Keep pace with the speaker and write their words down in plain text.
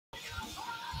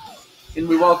And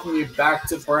we welcome you back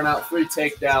to Burnout 3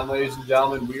 Takedown, ladies and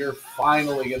gentlemen. We are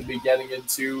finally going to be getting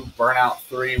into Burnout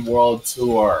 3 World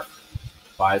Tour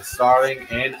by starting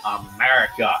in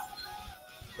America,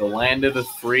 the land of the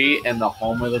free and the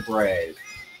home of the brave.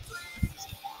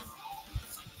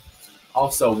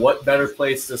 Also, what better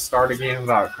place to start a game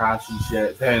about crashing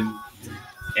shit than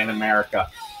in America,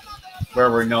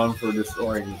 where we're known for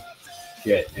destroying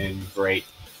shit in great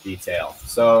detail.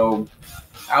 So,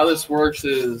 how this works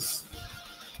is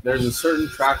there's a certain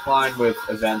track line with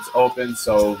events open,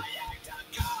 so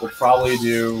we'll probably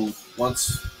do,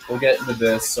 once we'll get into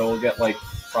this, so we'll get like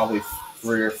probably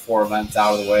 3 or 4 events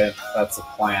out of the way. That's the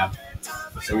plan.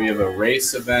 So we have a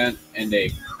race event and a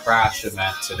crash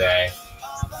event today.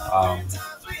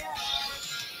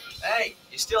 Hey,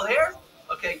 you still here?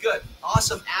 Okay, good.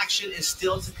 Awesome action is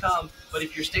still to come, but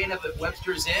if you're staying up at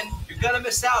Webster's Inn, you're gonna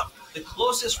miss out. The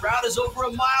closest route is over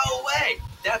a mile away.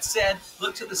 That said,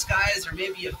 look to the skies. There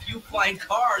may be a few flying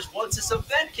cars once this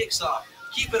event kicks off.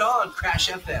 Keep it on, Crash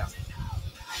FM.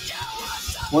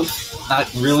 One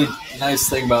really nice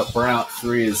thing about Burnout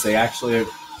 3 is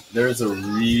there's a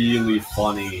really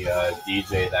funny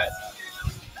DJ that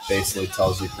basically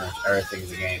tells you pretty much everything in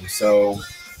the game. So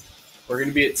we're going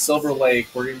to be at Silver Lake.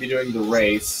 We're going to be doing the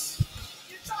race.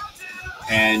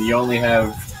 And you only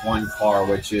have one car,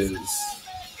 which is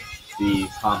the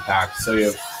compact. So you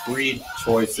have 3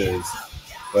 choices.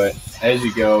 But as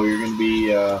you go, you're going to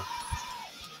be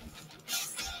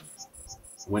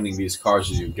winning these cars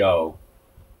as you go.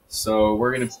 So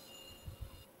we're going to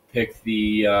pick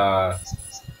the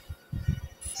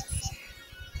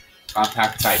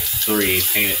compact Type 3,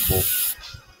 paint it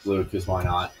blue, because why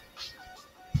not?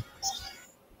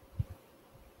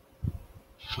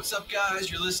 What's up, guys?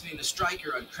 You're listening to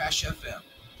Stryker on Crash FM.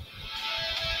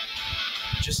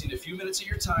 Just need a few minutes of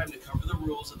your time to cover the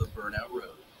rules of the Burnout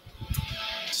Road.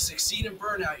 To succeed in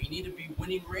Burnout, you need to be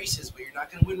winning races, but you're not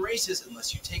going to win races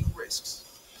unless you take risks.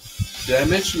 Did I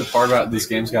mention the part about this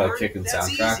game's got a kicking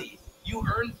soundtrack? Easy. You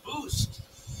earn boost.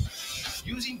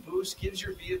 Using boost gives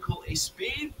your vehicle a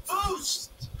speed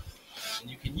boost. And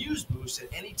you can use boost at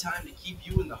any time to keep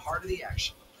you in the heart of the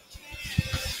action.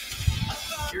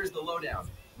 Here's the lowdown.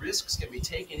 Risks can be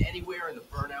taken anywhere in the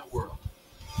Burnout world.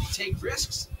 You take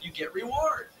risks, you get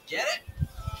reward. Get it?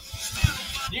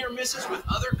 Near misses with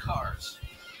other cars.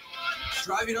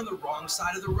 Driving on the wrong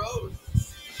side of the road.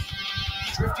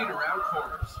 Drifting around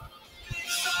corners.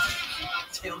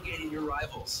 Tailgating your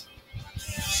rivals.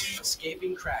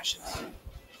 Escaping crashes.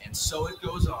 And so it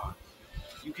goes on.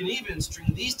 You can even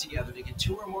string these together to get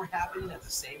 2 or more happening at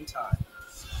the same time.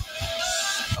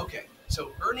 Okay,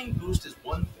 so earning boost is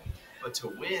one thing, but to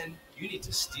win, you need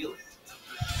to steal it.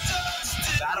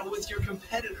 Battle with your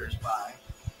competitors by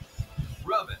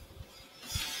rubbing,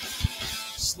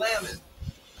 slamming,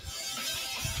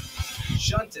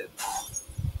 shunting,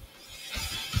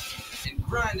 and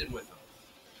grinding with them.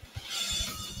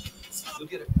 You'll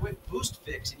get a quick boost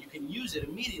fix, and you can use it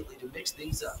immediately to mix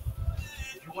things up.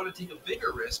 If you want to take a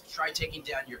bigger risk, try taking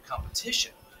down your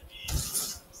competition.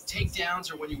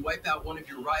 Takedowns are when you wipe out one of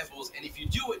your rivals, and if you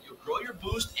do it, you'll grow your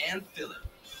boost and fill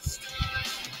it.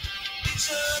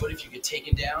 But if you get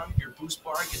taken down, your boost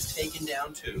bar gets taken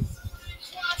down too.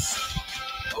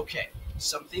 Okay,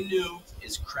 something new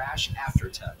is Crash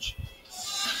Aftertouch.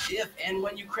 If and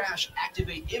when you crash,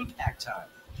 activate Impact Time.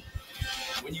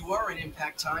 When you are in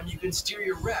Impact Time, you can steer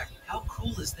your wreck. How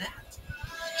cool is that?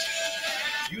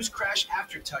 Use Crash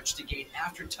Aftertouch to gain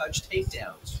Aftertouch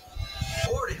takedowns,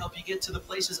 or to help you get to the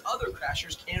places other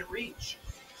crashers can't reach.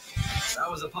 That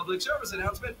was a public service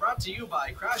announcement brought to you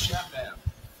by Crash FM.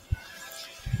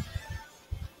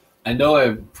 I know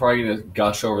I'm probably going to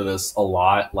gush over this a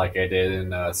lot like I did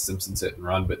in Simpsons Hit and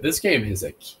Run, but this game has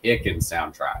a kickin'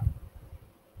 soundtrack. A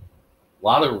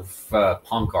lot of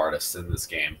punk artists in this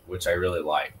game, which I really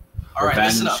like. All right,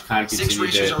 Revenge listen up. kind of 6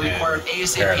 racers are required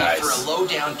ASAP Paradise. for a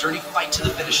low-down, dirty fight to the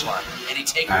finish line. Any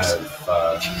takers? Kind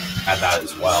of had that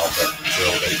as well, but a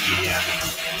little bit of EDM.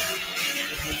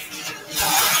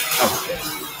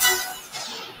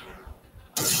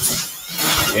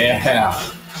 Okay. Yeah,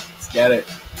 let's get it.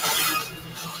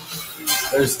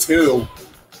 There's 2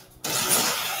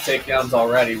 takedowns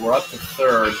already. We're up to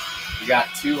 3rd. We got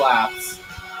 2 laps.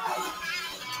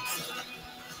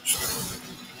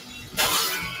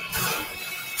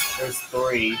 There's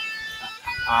 3.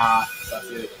 That's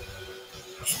it.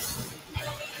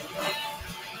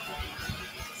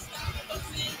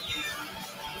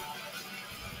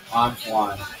 I'm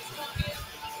flying.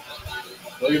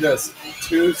 Look at this.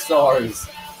 2 stars.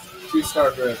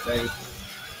 2-star drift. They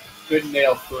couldn't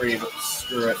nail 3, but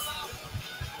screw it.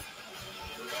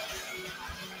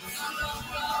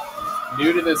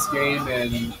 new to this game,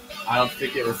 and I don't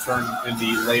think it returned in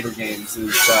the later games,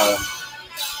 is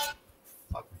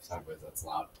fuck sideways, that's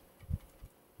loud.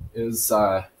 Is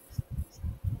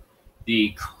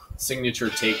the signature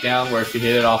takedown, where if you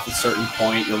hit it off a certain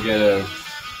point, you'll get a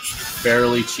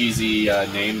fairly cheesy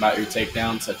name about your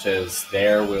takedown, such as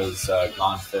 "there was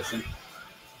gone fishing."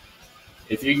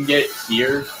 If you can get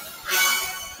here,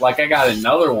 like I got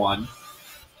another one,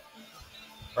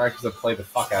 right? Because I played the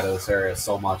fuck out of this area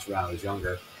so much when I was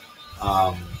younger.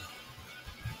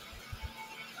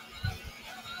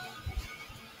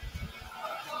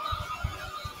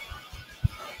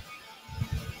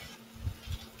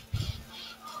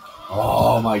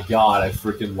 Oh my god, I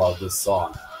freaking love this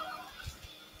song.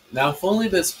 Now, if only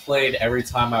this played every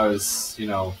time I was,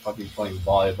 fucking playing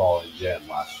volleyball in gym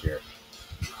last year,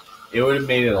 it would have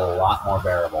made it a lot more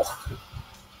bearable.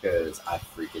 Because I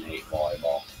freaking hate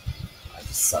volleyball. I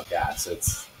just suck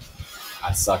ass.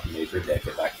 I suck major dick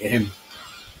at that game.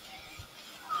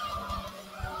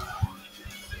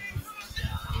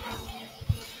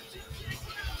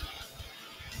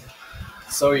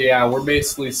 So yeah, we're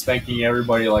basically spanking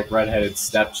everybody like redheaded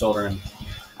stepchildren.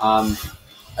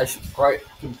 I should probably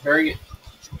comparing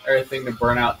everything to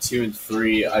Burnout 2 and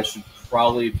 3. I should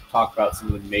probably talk about some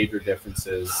of the major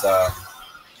differences.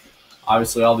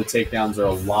 Obviously, all the takedowns are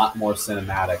a lot more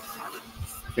cinematic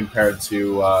compared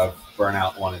to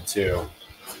Burnout 1 and 2,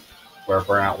 where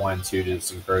Burnout 1 and 2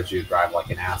 just encourage you to drive like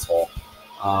an asshole.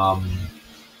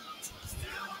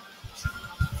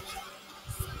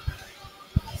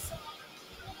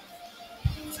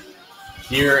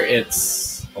 Here,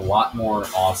 it's a lot more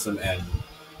awesome, and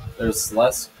there's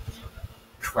less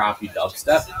crappy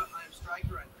dubstep. I'm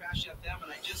Striker on Crash FM,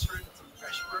 and I just heard that some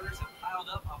fresh burners have piled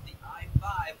up off the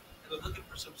I-5, and they're looking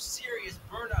for some serious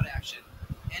burnout action.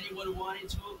 Anyone wanting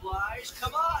to oblige?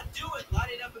 Come on, do it!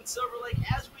 Lining up in Silver Lake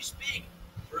as we speak.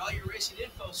 For all your racing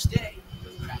info, stay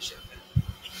with Crash FM.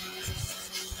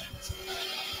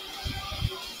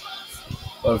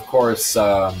 Of course,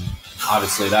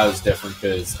 obviously that was different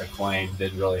because Acclaim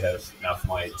didn't really have enough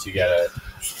money to get a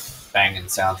banging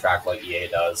soundtrack like EA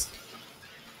does.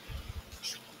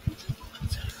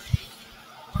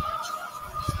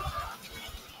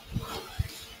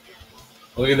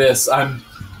 Look at this. I'm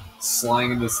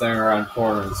slanging this thing around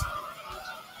corners.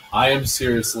 I am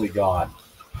seriously God.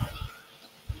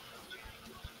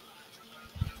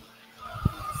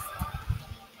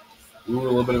 Ooh, a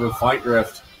little bit of a fight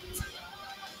drift.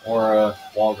 Or a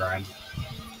wall grind.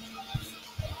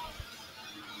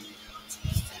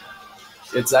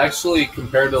 It's actually,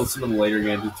 compared to some of the later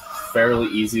games, it's fairly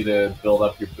easy to build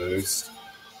up your boost.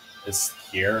 It's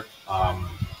here.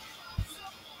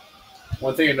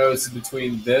 One thing I noticed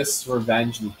between this,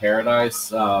 Revenge, and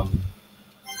Paradise,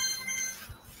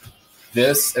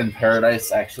 this and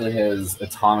Paradise actually has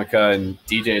Atomica and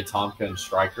DJ Atomica and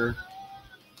Striker.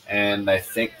 And I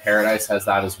think Paradise has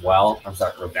that as well. I'm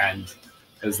sorry, Revenge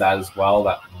has that as well.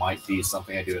 That might be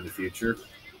something I do in the future.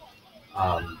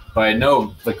 But I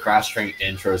know the Crash Train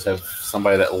intros have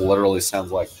somebody that literally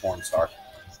sounds like a porn star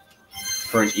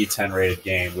for an E10 rated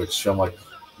game, which I'm like,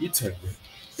 E10,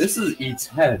 this is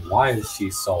E10. Why is she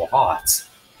so hot?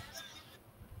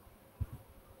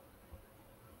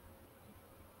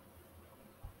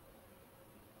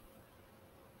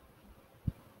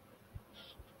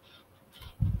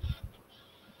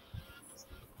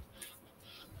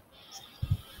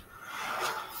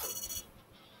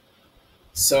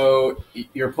 So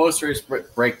your post-race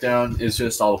breakdown is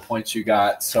just all the points you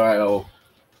got. So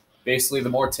basically, the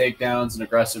more takedowns and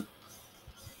aggressive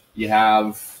you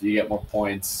have, you get more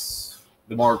points.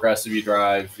 The more aggressive you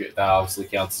drive, that obviously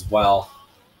counts as well,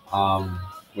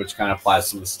 which kind of applies to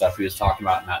some of the stuff he was talking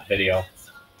about in that video.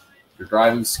 Your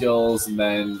driving skills, and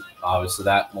then obviously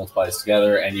that multiplies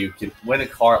together, and you can win a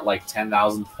car at like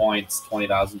 10,000 points,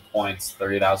 20,000 points,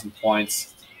 30,000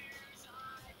 points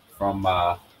from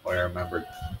what I remembered.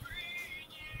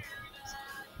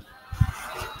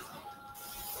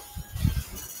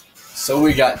 So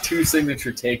we got 2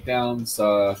 signature takedowns.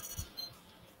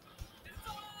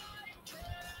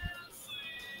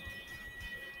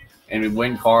 And we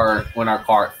win our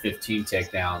car at 15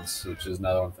 takedowns, which is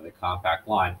another one for the compact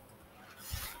line.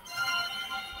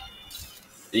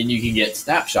 Then you can get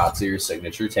snapshots of your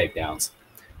signature takedowns.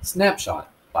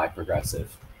 Snapshot by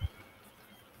Progressive.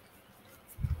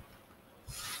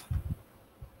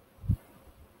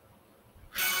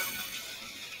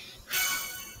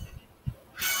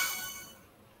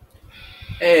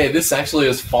 Hey, this actually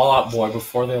is Fall Out Boy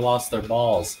before they lost their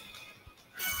balls.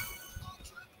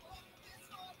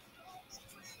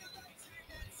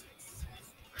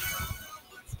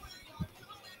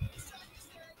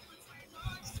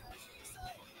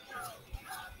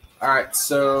 All right,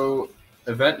 so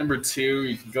event number 2,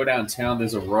 you can go downtown.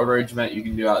 There's a road rage event you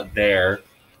can do out there,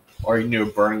 or you can do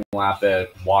a burning lap at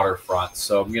Waterfront.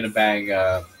 So I'm gonna bang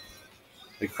the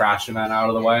crash event out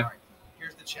of the way. All right,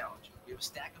 here's the challenge. We have a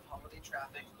stack of holiday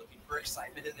traffic looking for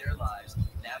excitement in their lives.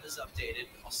 Nav is updated.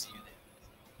 I'll see you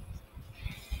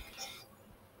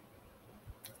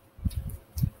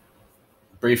there.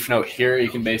 Brief note here: you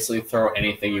can basically throw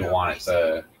anything you want at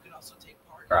the You can also take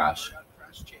part crash. in the Burnout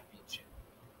Crash Championship.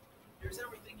 Here's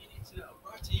everything you need to know.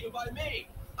 Brought to you by me.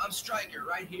 I'm Stryker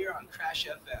right here on Crash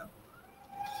FM.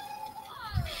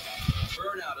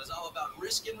 Burnout is all about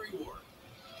risk and reward.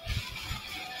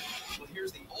 Well,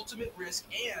 here's the ultimate risk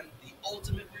and the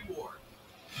ultimate reward.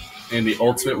 And the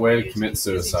ultimate way to commit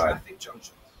suicide. Traffic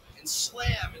junction and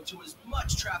slam into as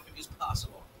much traffic as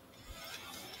possible.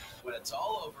 When it's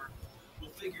all over,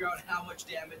 we'll figure out how much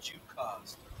damage you've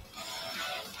caused,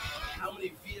 how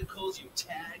many vehicles you've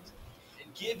tagged,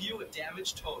 and give you a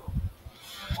damage total.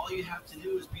 All you have to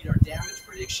do is beat our damage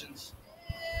predictions,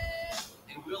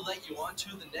 and we'll let you on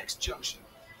to the next junction.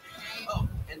 Oh,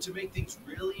 and to make things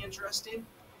really interesting,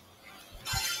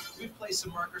 we've placed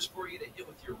some markers for you to hit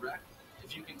with your wreck.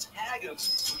 If you can tag them,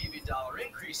 we'll give you dollar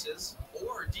increases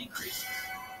or decreases.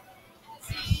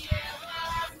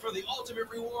 And for the ultimate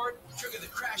reward, trigger the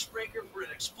crash breaker for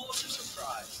an explosive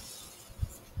surprise.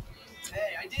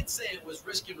 Hey, I did say it was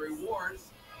risk and reward.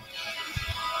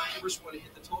 First one to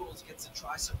hit the totals gets to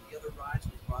try some of the other rides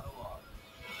we've brought along.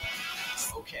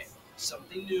 Okay,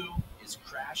 something new is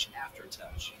Crash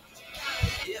Aftertouch.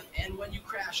 If and when you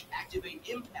crash, activate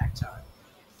impact time.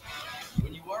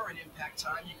 When you are in impact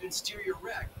time, you can steer your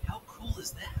wreck. How cool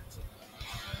is that?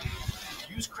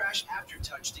 Use Crash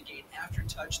Aftertouch to gain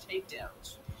Aftertouch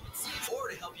takedowns, or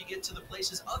to help you get to the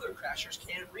places other crashers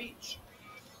can't reach.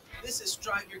 This is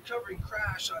Stryker covering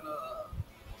Crash on a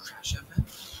Crash FM.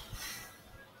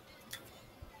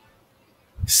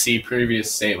 See previous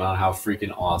statement on how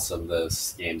freaking awesome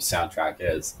this game's soundtrack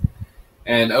is.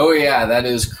 And oh yeah, that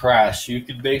is Crash. You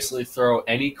can basically throw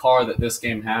any car that this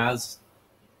game has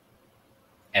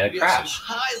at a We have some crash.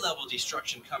 high-level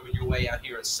destruction coming your way out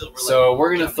here at Silver Lake. So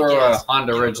we're gonna Jump throw the a gas,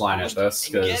 Honda get on the Ridgeline at boost, this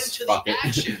and get because into fuck the it.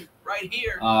 action right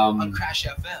here on Crash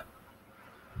FM.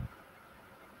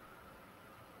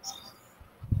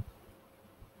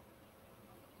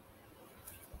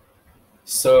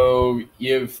 So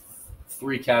you have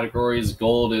 3 categories.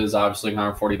 Gold is obviously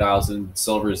 140,000,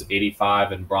 silver is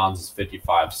 85, and bronze is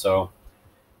 55. So,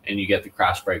 and you get the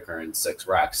crash breaker and 6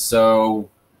 wrecks. So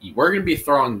we're going to be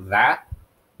throwing that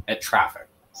at traffic.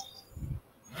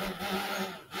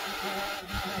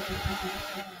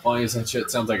 Funny as that shit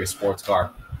sounds like a sports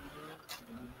car.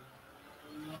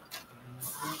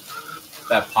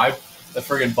 That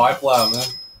friggin' pipe loud, man.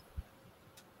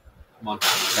 Come on,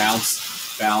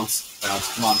 bounce, bounce, bounce.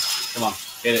 Come on,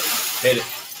 hit it.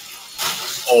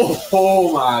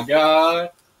 Oh my god.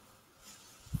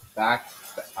 Back.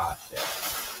 Ah, shit.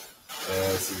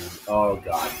 Oh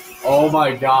god. Oh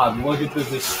my god, look at the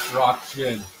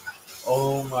destruction.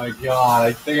 Oh my god,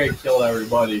 I think I killed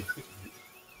everybody.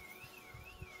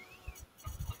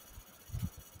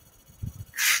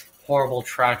 Horrible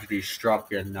tragedy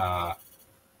struck in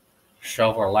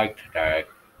Silver Lake today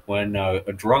when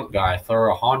a drunk guy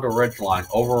threw a Honda Ridgeline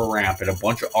over a ramp and a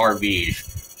bunch of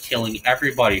RVs, killing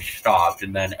everybody stopped,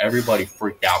 and then everybody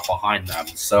freaked out behind them.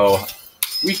 So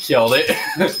we killed it,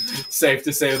 safe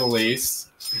to say the least.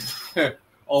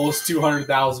 Almost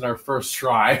 200,000 our first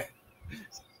try.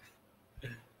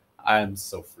 I'm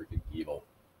so freaking evil.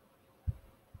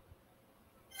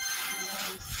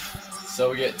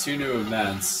 So we get 2 new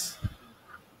events.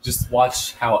 Just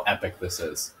watch how epic this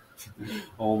is.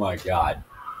 Oh my god.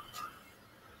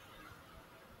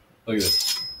 Look at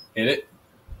this. Hit it.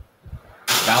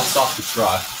 Bounced off the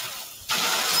truck.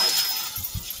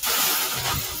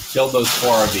 Killed those 4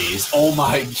 RVs. Oh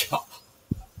my god.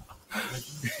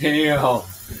 Damn.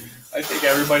 I think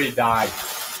everybody died.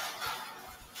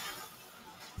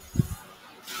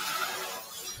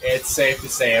 It's safe to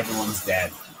say everyone's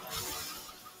dead.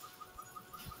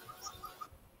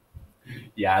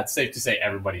 Yeah, it's safe to say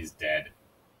everybody's dead.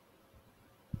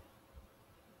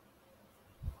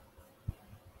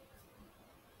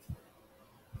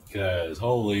 Because,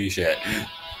 holy shit.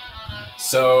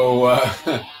 So,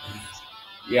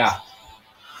 yeah.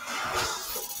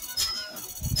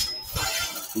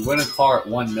 We win a car at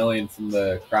 1 million from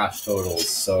the crash totals,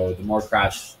 so the more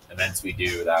crash events we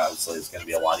do, that obviously is going to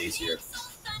be a lot easier.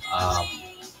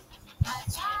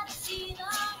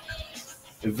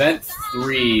 Event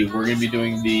 3, we're going to be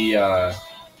doing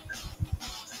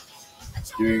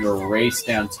doing a race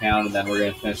downtown, and then we're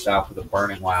going to finish off with a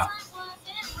burning lap.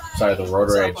 Sorry, the road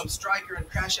What's rage. up? I'm Striker and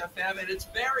Crash FM, and it's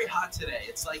very hot today.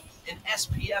 It's like an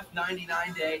SPF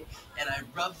 99 day, and I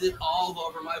rubbed it all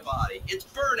over my body. It's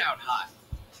burnout hot.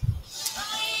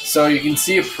 So you can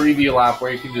see a preview lap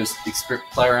where you can just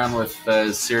play around with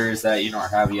the series that you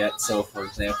don't have yet. So, for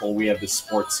example, we have the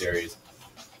sports series.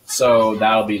 So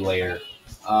that'll be later.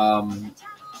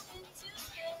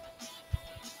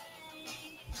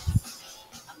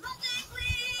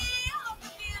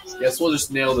 Guess we'll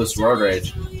just nail this road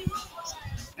rage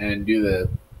and do the.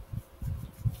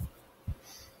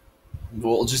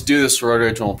 We'll just do this road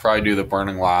rage and we'll probably do the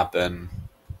burning lap, and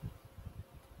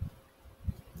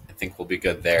I think we'll be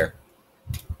good there.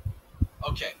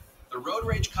 Okay, the road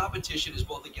rage competition is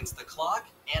both against the clock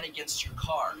and against your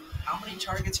car. How many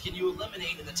targets can you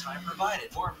eliminate in the time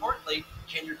provided? More importantly,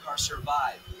 can your car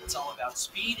survive? It's all about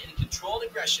speed and controlled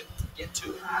aggression. Get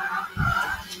to it.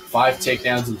 5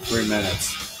 takedowns in 3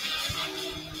 minutes.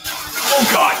 Oh,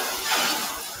 God!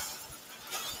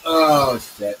 Oh,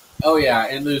 shit. Oh, yeah,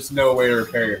 and there's no way to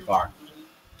repair your car.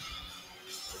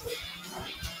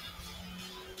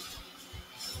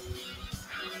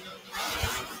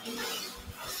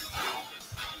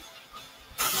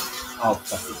 Oh,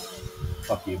 fuck you.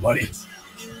 Fuck you, buddy.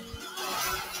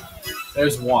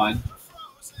 There's 1.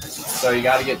 So you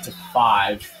gotta get to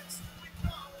 5.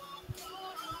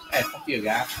 Hey, fuck you,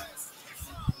 guy.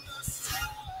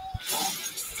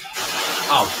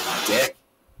 Oh, dick.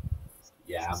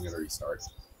 Yeah, I'm gonna restart.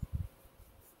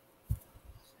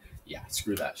 Yeah,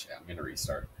 screw that shit. I'm gonna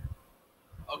restart.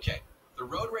 Okay, the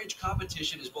road rage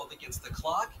competition is both against the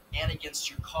clock and against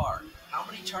your car. How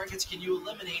many targets can you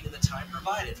eliminate in the time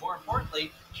provided? More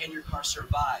importantly, can your car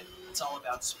survive? It's all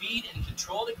about speed and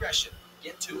controlled aggression.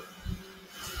 Get to it.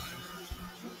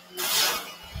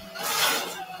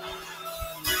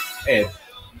 Hey,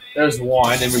 there's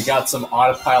 1, and we got some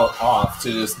autopilot off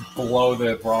to just blow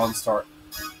the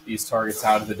these targets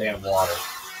out of the damn water.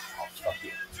 Oh, fuck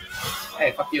you.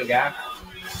 Hey, fuck you, guy.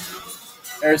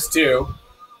 There's 2.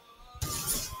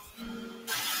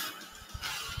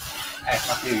 Hey,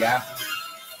 fuck you, guy.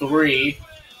 3.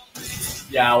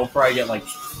 Yeah, we'll probably get like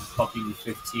fucking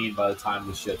 15 by the time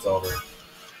this shit's over.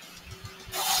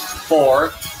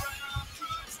 4.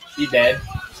 He dead.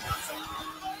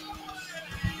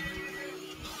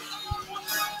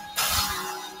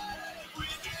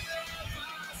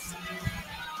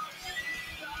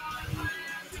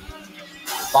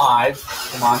 5.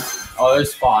 Come on. Oh,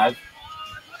 there's 5.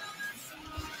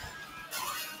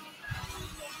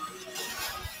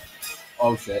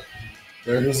 Oh, shit.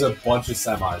 There's a bunch of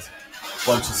semis.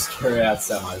 Bunch of scary ass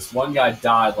semis. 1 guy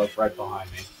died, like, right behind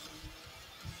me.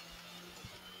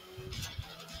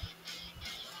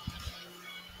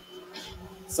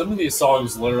 Some of these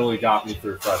songs literally got me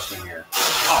through freshman year.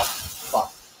 Oh,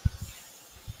 fuck.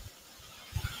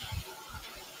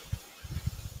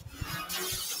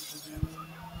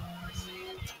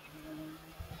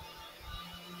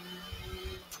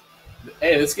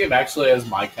 Hey, this game actually has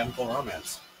My Chemical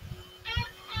Romance.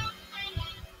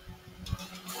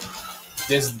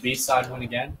 Does the B-side win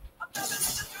again?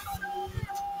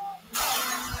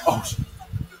 Oh,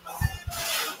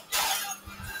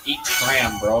 eat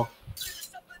tram, bro.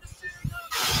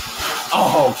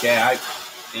 Oh, okay, I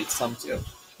ate some too.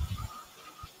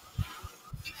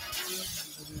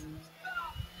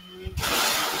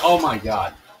 Oh my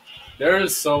god. There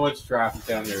is so much traffic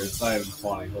down here, it's not even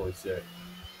funny, holy shit.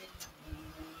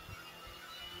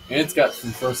 And it's got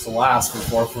from first to last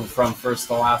before from first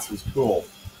to last was cool.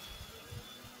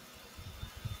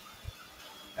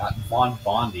 Got Von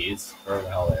Bondies, wherever the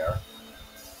hell they are.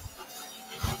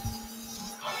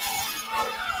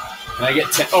 Can I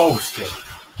get 10? Oh, shit.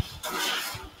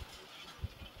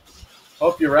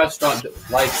 Hope your restaurant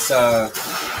likes your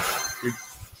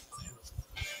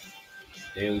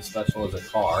daily special as a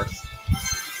car.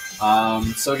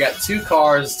 So we got 2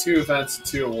 cars, 2 events,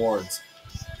 2 awards.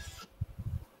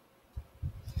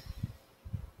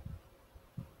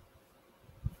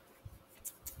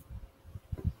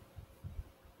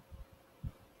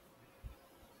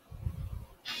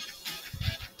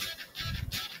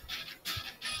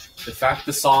 The fact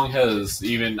the song has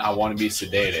even I Want to Be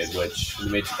Sedated, which in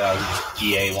the mid-2000s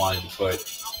EA wanted to put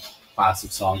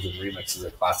classic songs and remixes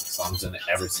of classic songs in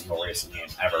every single racing game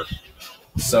ever.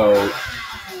 So,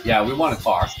 yeah, we won a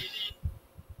car.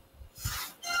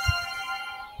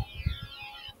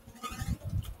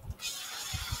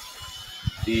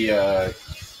 The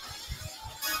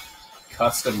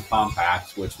custom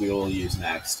compact, which we will use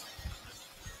next,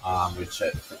 which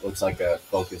looks like a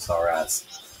Focus RS.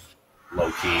 Low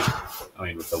key. I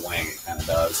mean, with the wing, it kind of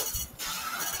does.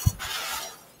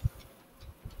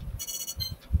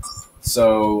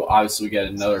 So obviously we get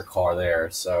another car there.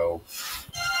 So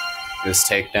this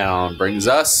takedown brings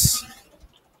us.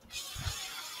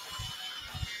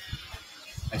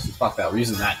 Actually, fuck that. We're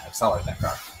using that next. I like that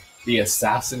car. The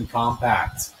Assassin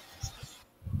Compact.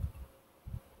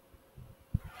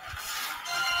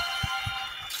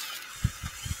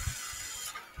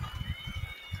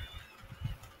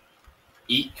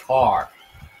 Eat car.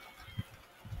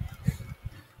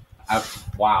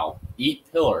 Wow. Eat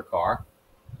pillar car.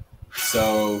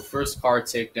 So first car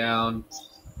takedown.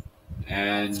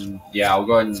 And yeah, I'll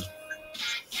go ahead and.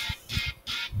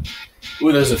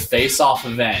 Ooh, there's a face-off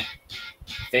event.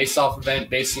 Face-off event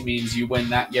basically means you win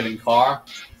that given car.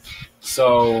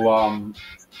 So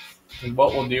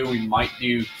what we'll do, we might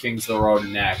do Kings of the Road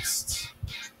next.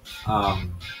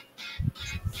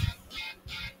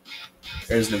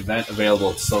 There's an event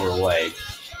available at Silver Lake.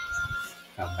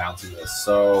 I'm bouncing this.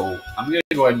 So I'm going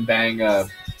to go ahead and bang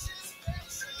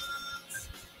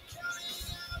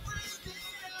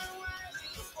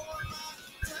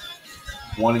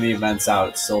one of the events out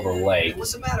at Silver Lake.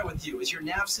 What's the matter with you? Is your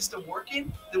nav system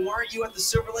working? Then why aren't you at the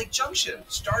Silver Lake Junction?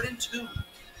 Start in 2.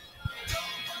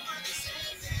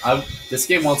 This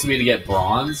game wants me to get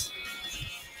bronze.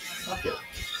 Fuck it.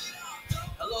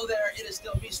 Hello there, it is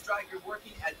still me, Striker,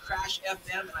 working at Crash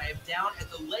FM, and I am down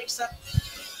at the lakeside.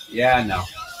 Yeah, no.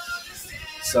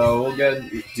 So we'll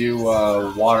do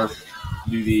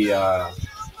the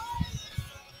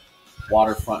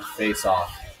waterfront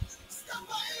face-off.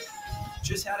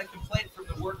 Just had a complaint from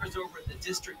the workers over at the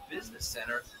District Business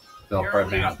Center. They'll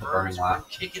probably bang out the burning lot.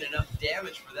 Kicking enough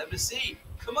damage for them to see.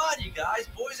 Come on, you guys,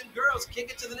 boys and girls, kick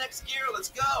it to the next gear. Let's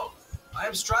go. I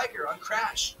am Striker on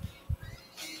Crash.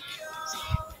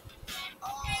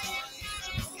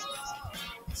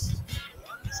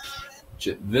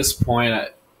 At this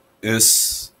point,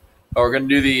 we're going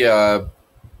to do the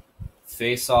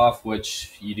face-off,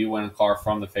 which you do win a car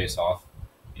from the face-off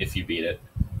if you beat it.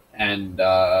 And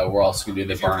we're also going to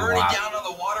do the burning lap. If you're burning down on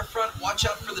the waterfront, watch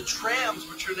out for the trams,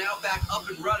 which are now back up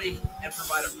and running and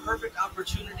provide a perfect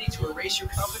opportunity to erase your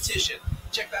competition.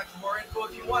 Check back for more info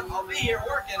if you want. I'll be here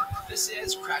working. This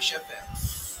is Crash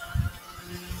FM.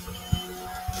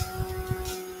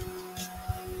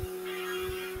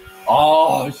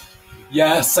 Oh,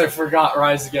 yes, I forgot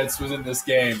Rise Against was in this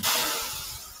game.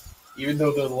 Even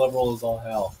though they're liberal as all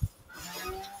hell.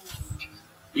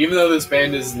 Even though this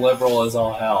band is liberal as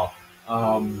all hell.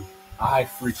 I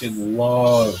freaking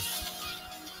love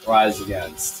Rise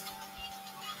Against.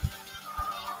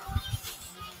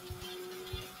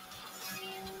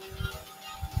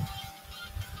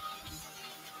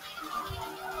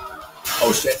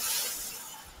 Oh shit.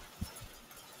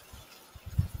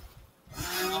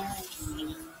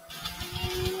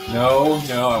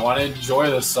 No, I want to enjoy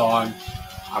this song.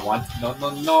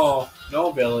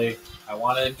 No, Billy. I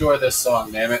want to enjoy this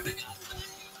song, damn it.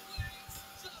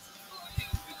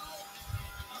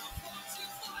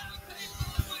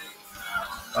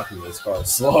 Fucking this car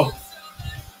is slow.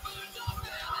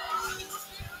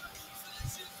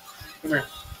 Come here.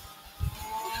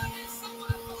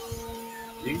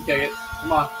 You can take it.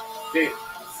 Come on. Take it.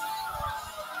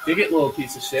 Take it, little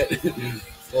piece of shit.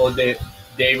 Little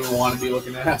David wannabe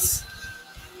looking ass.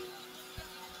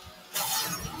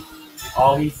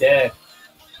 Oh, he's dead.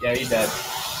 Yeah, he's dead.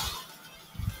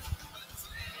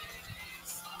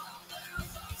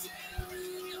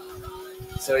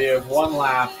 So you have one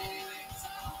lap,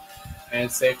 and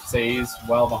it's safe to say he's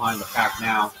well behind the pack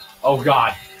now. Oh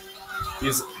god.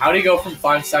 How'd he go from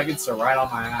 5 seconds to right on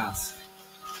my ass?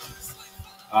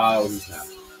 Oh, he's mad.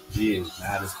 He is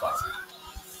mad as fuck.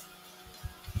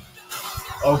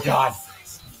 Oh god.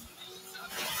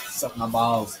 Suck my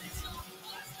balls.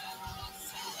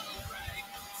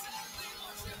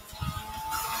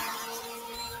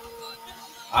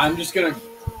 I'm just gonna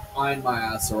find my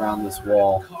ass around this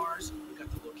wall. Cars, we got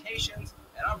the locations,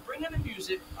 and I'm bringing the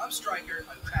music. I'm Striker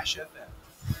on Crash FM.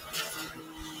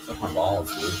 Suck my balls,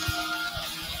 dude.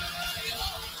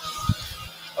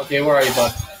 Okay, where are you,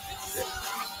 bud? Shit.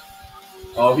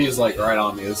 Oh, he's like right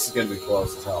on me. This is gonna be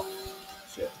close as hell.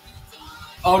 Shit.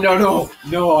 Oh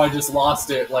no! I just lost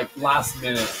it like last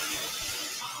minute.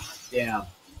 Damn.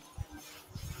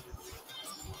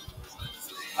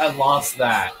 I lost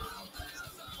that.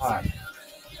 God.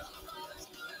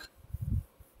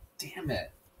 Damn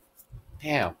it.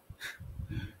 Damn.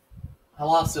 I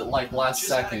lost it like last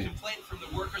second. Had a complaint from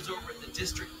the workers over at the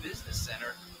District Business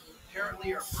Center.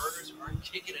 Apparently our burners aren't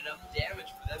kicking enough damage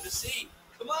for them to see.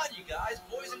 Come on, you guys,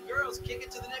 boys and girls, kick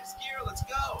it to the next gear. Let's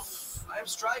go. I am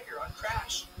Striker on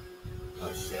Crash.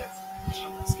 Oh shit.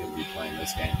 It's gonna be playing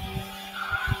this game.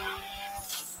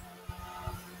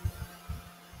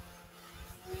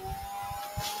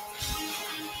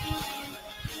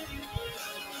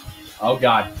 Oh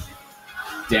god.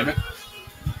 Damn it.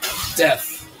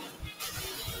 Death.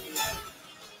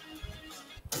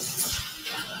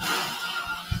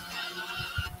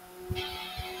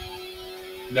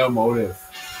 No motive.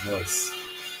 Nice.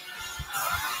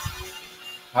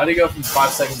 How do you go from 5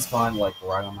 seconds behind, like,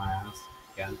 right on my ass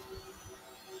again?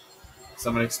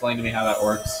 Someone explain to me how that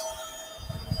works.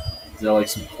 Is there, like,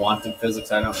 some quantum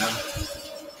physics I don't know?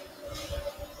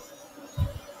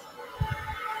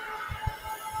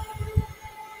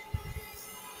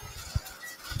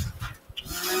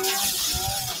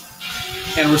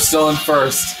 And we're still in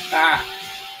first. Ah!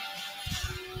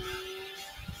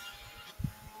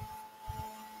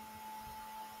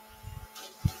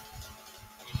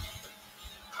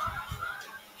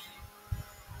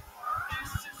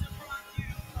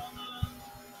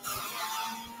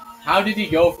 How did he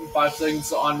go from 5 seconds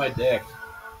to on my dick?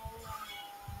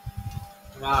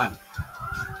 Come on.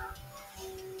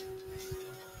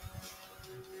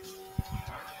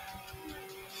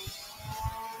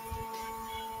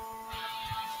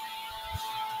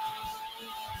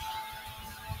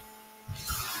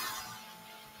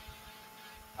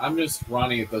 I'm just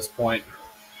running at this point.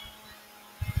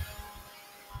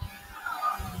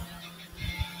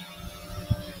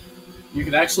 You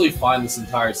can actually find this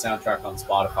entire soundtrack on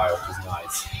Spotify, which is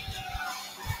nice.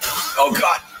 Oh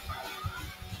god!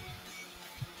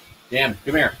 Damn,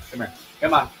 come here, come here.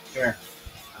 Come on, come here.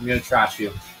 I'm gonna trash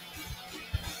you.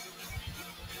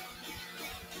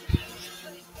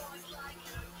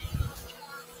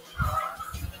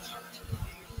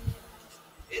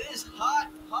 It is hot,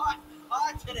 hot,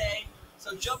 hot today.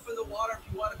 So jump in the water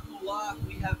if you want to cool off.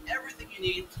 We have everything you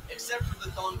need except for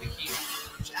the thong bikini,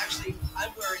 which actually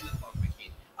I'm wearing the thong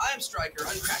bikini. I am Striker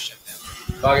on Crash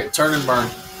FM. Fuck it, turn and burn.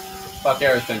 Fuck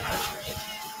everything.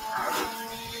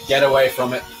 Get away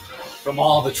from it. From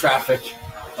all the traffic.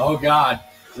 Oh god.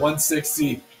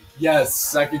 160. Yes,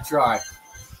 second try.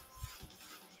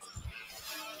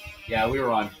 Yeah, we were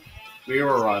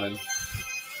running.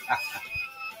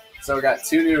 So we got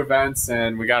 2 new events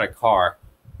and we got a car.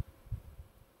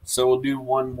 So we'll do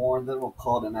one more, then we'll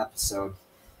call it an episode.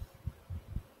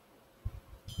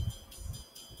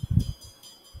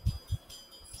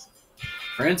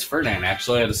 Franz Ferdinand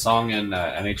actually had a song in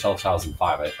NHL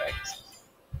 2005, I think.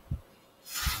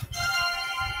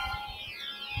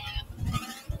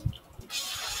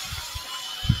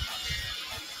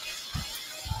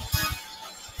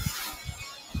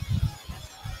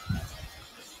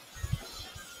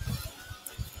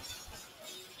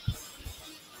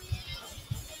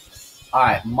 All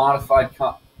right, modified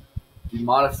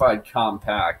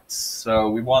compact. So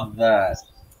we want that.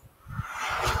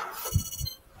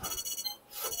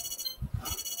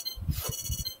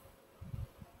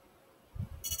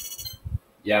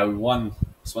 Yeah, we won.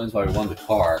 Explains why we won the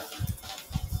car.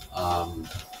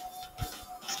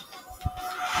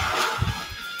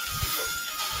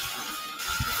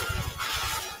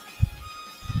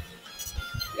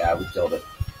 Yeah, we killed it.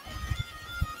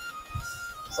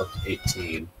 Up to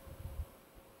 18.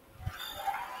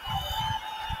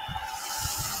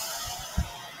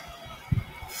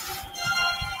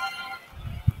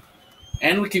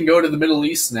 And we can go to the Middle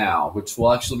East now, which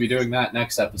we'll actually be doing that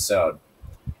next episode.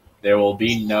 There will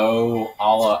be no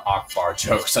Allah Akbar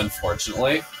jokes,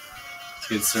 unfortunately,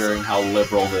 considering how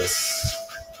liberal this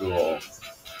school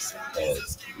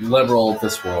is. Liberal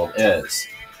this world is.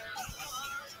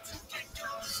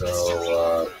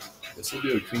 So, this will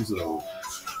do Kings of the World.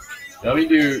 Let me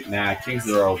do... Nah, Kings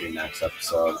of the World will be next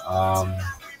episode.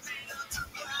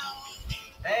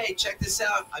 Hey, check this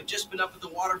out. I've just been up at the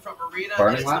Waterfront Marina.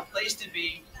 Burning It's Lap? the place to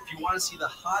be if you want to see the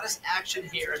hottest action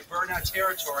here at Burnout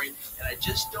territory. And I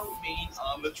just don't mean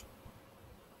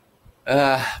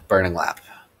Burning Lap.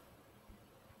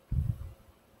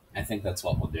 I think that's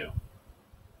what we'll do.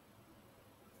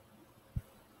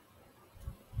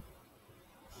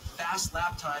 fast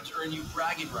lap times earn you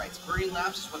bragging rights. Burning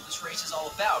laps is what this race is all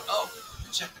about. Oh,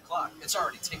 check the clock. It's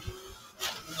already ticking.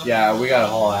 Yeah, we got a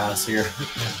whole ass here.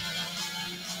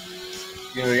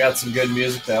 We got some good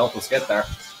music to help us get there.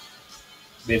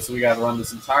 Basically, we got to run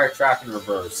this entire track in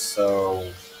reverse,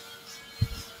 so...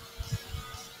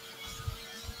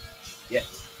 Yeah.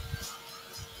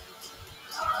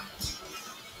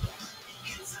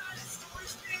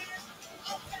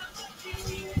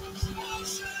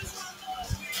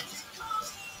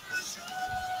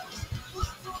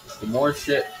 The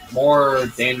more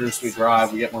dangerous we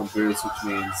drive, we get more boost, which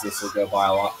means this will go by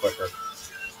a lot quicker.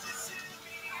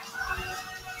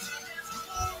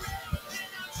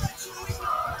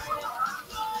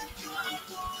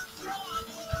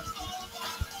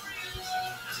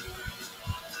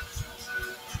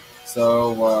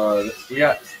 So we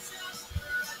got.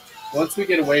 Once we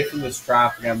get away from this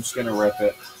traffic, I'm just gonna rip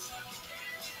it.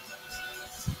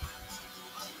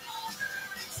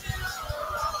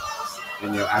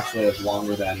 And actually it's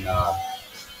longer than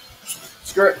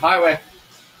screw it, highway.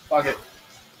 Fuck it.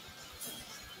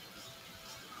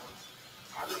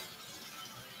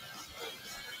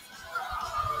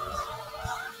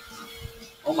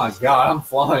 Oh my god, I'm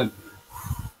flying.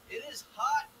 It is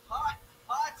hot, hot,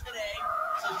 hot today.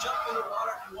 So jump in the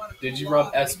water and want to. Did you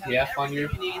rub SPF on you?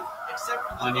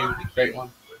 On you, great one.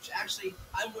 Which actually,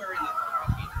 I'm wearing the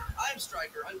bikini. I'm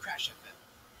Striker. I'm Crash FM.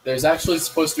 There's actually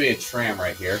supposed to be a tram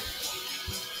right here,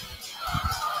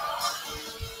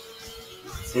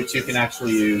 which you can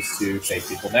actually use to take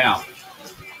people down.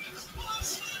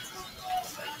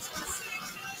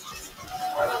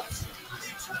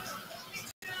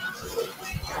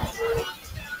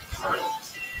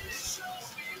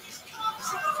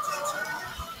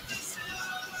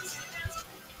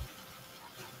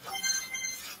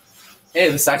 Hey,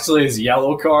 this actually is a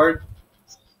yellow card.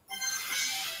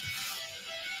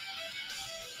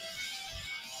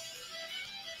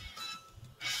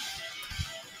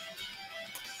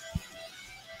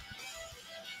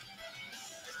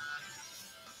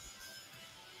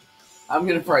 I'm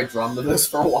gonna probably drum to this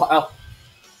for a while.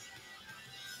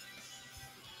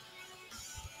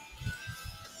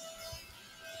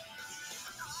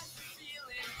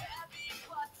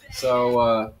 So,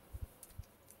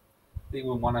 I think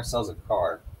we want ourselves a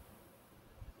car.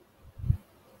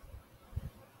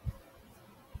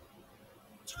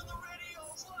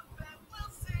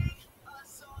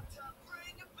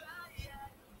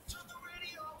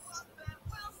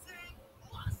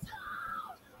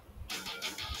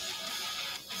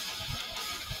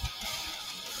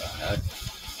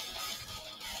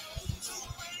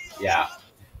 Yeah,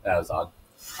 that was odd.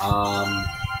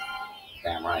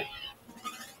 Damn right.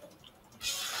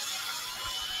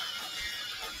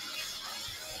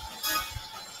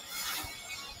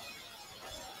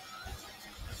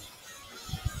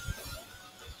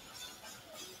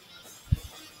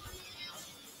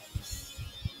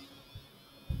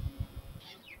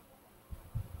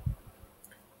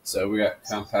 So we got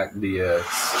compact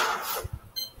DS,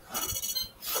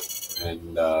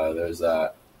 and there's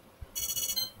that.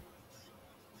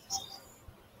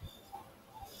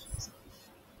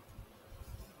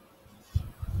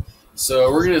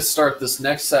 So we're going to start this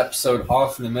next episode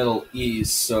off in the Middle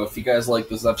East. So if you guys like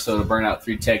this episode of Burnout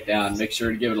 3 Takedown, make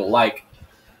sure to give it a like,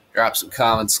 drop some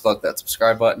comments, click that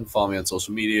subscribe button, follow me on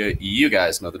social media. You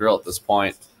guys know the drill at this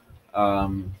point.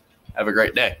 Have a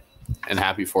great day, and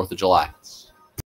happy 4th of July.